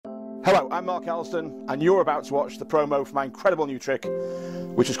Hello, I'm Mark Elsdon, and you're about to watch the promo for my incredible new trick,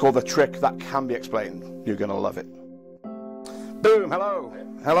 which is called the Trick That Can Be Explained. You're going to love it. Boom, hello,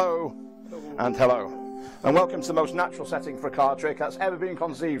 hello, and hello. And welcome to the most natural setting for a card trick that's ever been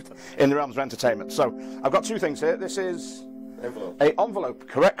conceived in the realms of entertainment. So, I've got two things here. This is an envelope,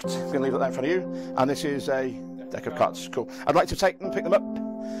 correct? I'm going to leave it there in front of you. And this is a deck of cards. Cool. I'd like to take them, pick them up,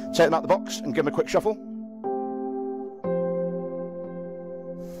 take them out of the box, and give them a quick shuffle.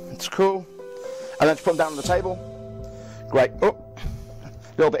 It's cool. And then just put them down on the table. Great. Oh,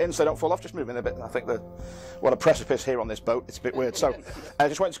 a little bit in so they don't fall off. Just moving a bit. I think what a precipice here on this boat. It's a bit weird. So I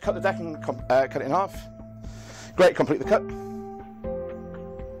just want to cut the deck and cut it in half. Great. Complete the cut.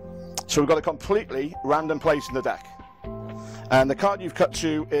 So we've got a completely random place in the deck. And the card you've cut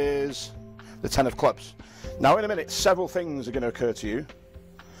to is the 10 of clubs. Now in a minute, several things are going to occur to you.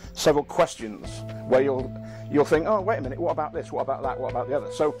 Several questions where you'll think, oh, wait a minute, what about this? What about that? What about the other?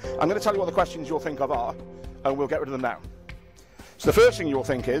 So I'm going to tell you what the questions you'll think of are, and we'll get rid of them now. So the first thing you'll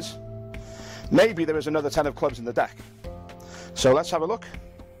think is, maybe there is another 10 of clubs in the deck. So let's have a look.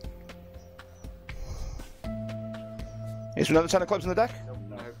 Is there another 10 of clubs in the deck?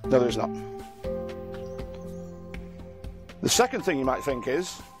 No, there is not. The second thing you might think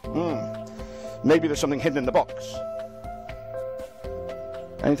is, maybe there's something hidden in the box.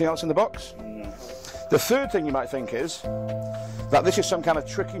 Anything else in the box? No. The third thing you might think is that this is some kind of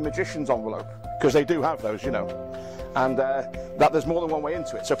tricky magician's envelope, because they do have those, you know, and that there's more than one way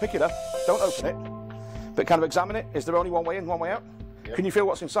into it. So pick it up, don't open it, but kind of examine it. Is there only one way in, one way out? Yep. Can you feel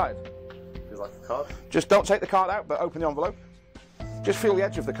what's inside? Feels like a card. Just don't take the card out, but open the envelope. Just feel the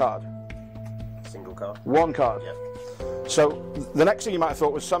edge of the card. Single card. One card. Yep. So the next thing you might have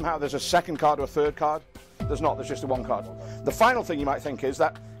thought was somehow there's a second card or a third card. There's not, there's just a one card. The final thing you might think is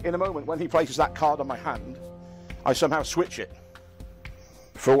that in a moment when he places that card on my hand, I somehow switch it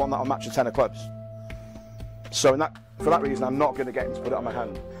for one that'll match the 10 of clubs. So for that reason, I'm not going to get him to put it on my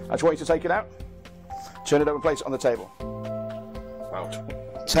hand. I just want you to take it out, turn it over and place it on the table. Wow.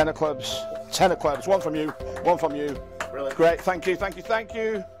 10 of clubs, 10 of clubs, one from you, one from you. Brilliant. Great, thank you, thank you, thank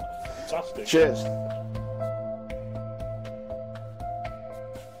you. Fantastic. Cheers.